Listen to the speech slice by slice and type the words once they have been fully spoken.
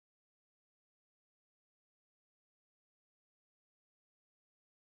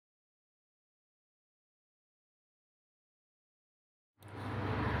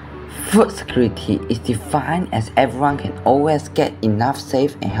Food security is defined as everyone can always get enough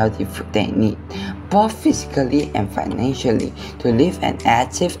safe and healthy food they need, both physically and financially, to live an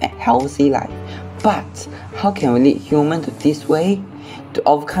active and healthy life. But how can we lead humans to this way? To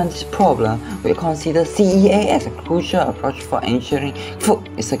overcome this problem, we consider CEA as a crucial approach for ensuring food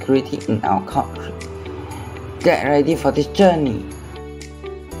security in our country. Get ready for this journey.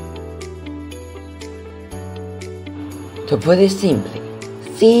 To put it simply,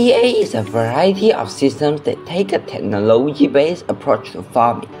 CEA is a variety of systems that take a technology-based approach to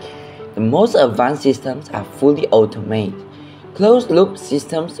farming. The most advanced systems are fully automated, closed-loop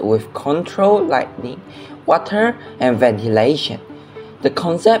systems with controlled lighting, water, and ventilation. The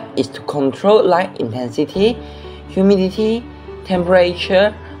concept is to control light intensity, humidity,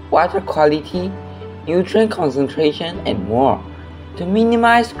 temperature, water quality, nutrient concentration, and more, to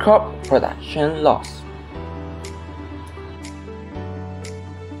minimize crop production loss.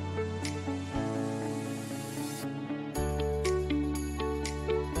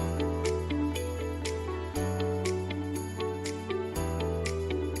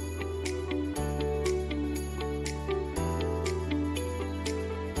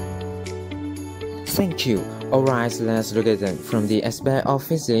 Thank you. Alright, let's look at them. From the aspect of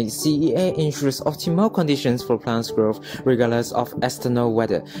physics, CEA ensures optimal conditions for plants' growth regardless of external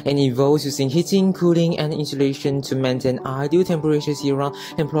weather, and involves using heating, cooling, and insulation to maintain ideal temperatures year-round,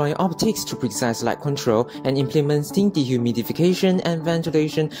 employing optics to precise light control, and implementing dehumidification and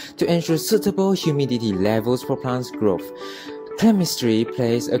ventilation to ensure suitable humidity levels for plants' growth. Chemistry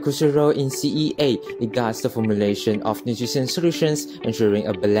plays a crucial role in CEA. It guides the formulation of nutrition solutions, ensuring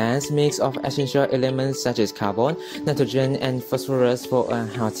a balanced mix of essential elements such as carbon, nitrogen, and phosphorus for a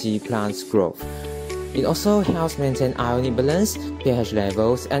healthy plant's growth. It also helps maintain ionic balance, pH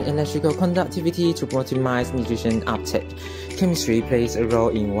levels, and electrical conductivity to optimize nutrition uptake. Chemistry plays a role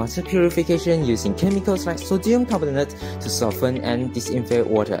in water purification using chemicals like sodium carbonate to soften and disinfect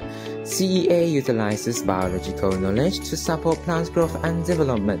water. CEA utilizes biological knowledge to support plant growth and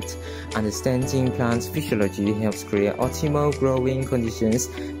development. Understanding plant physiology helps create optimal growing conditions,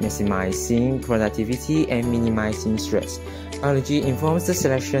 maximizing productivity and minimizing stress. Biology informs the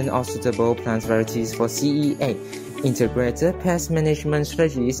selection of suitable plant varieties for CEA. Integrated pest management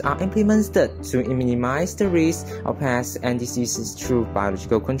strategies are implemented to minimize the risk of pests and diseases through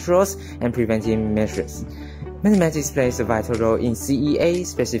biological controls and preventive measures. Mathematics plays a vital role in CEA,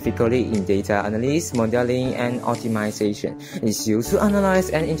 specifically in data analysis, modeling, and optimization. It is used to analyze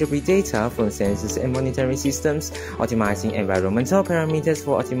and interpret data from sensors and monitoring systems, optimizing environmental parameters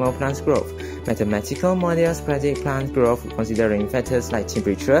for optimal plant growth. Mathematical models predict plant growth considering factors like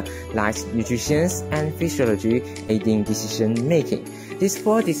temperature, light, nutrition, and physiology, aiding decision-making. These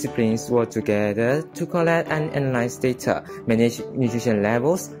four disciplines work together to collect and analyze data, manage nutrition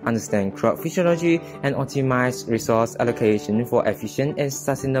levels, understand crop physiology, and optimize resource allocation for efficient and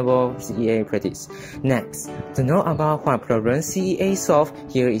sustainable CEA practice. Next, to know about what problems CEA solve,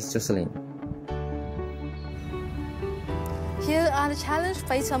 here is Jocelyn. Here are the challenges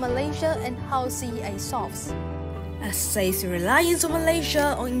faced on Malaysia and how CEA solves. Assess the reliance of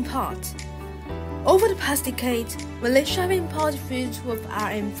Malaysia on import. Over the past decade, Malaysia have imported foods worth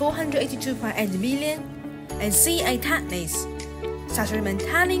RM482.8 billion and CEA techniques, such as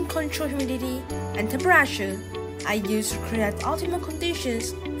maintaining controlled humidity and temperature, are used to create optimal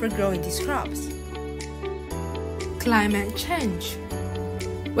conditions for growing these crops. Climate change.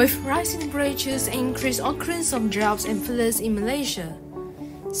 With rising temperatures and increased occurrence of droughts and floods in Malaysia,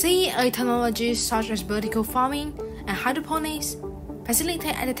 CEA technologies such as vertical farming and hydroponics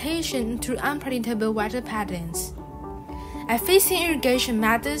facilitate adaptation to unpredictable weather patterns. Efficient irrigation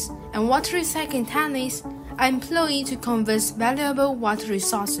methods and water recycling techniques are employed to conserve valuable water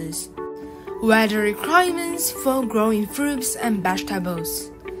resources. Weather requirements for growing fruits and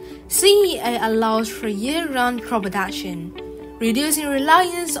vegetables. CEA allows for year-round crop production, reducing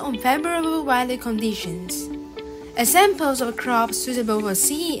reliance on favorable weather conditions. Examples of crops suitable for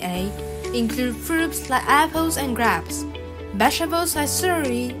CEA include fruits like apples and grapes, vegetables like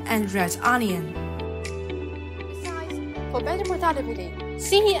celery and red onion. Besides, for better productivity,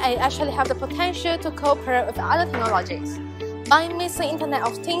 CEA actually have the potential to cooperate with other technologies. By mixing Internet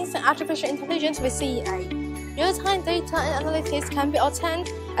of Things and artificial intelligence with CEA, real-time data and analytics can be obtained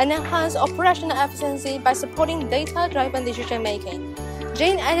and enhance operational efficiency by supporting data-driven decision-making.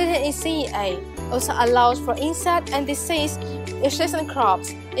 Gene editing in CEA also allows for insect and disease-resistant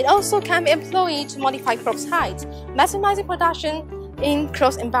crops. It also can be employed to modify crop height, maximizing production in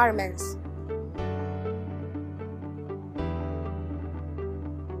closed environments.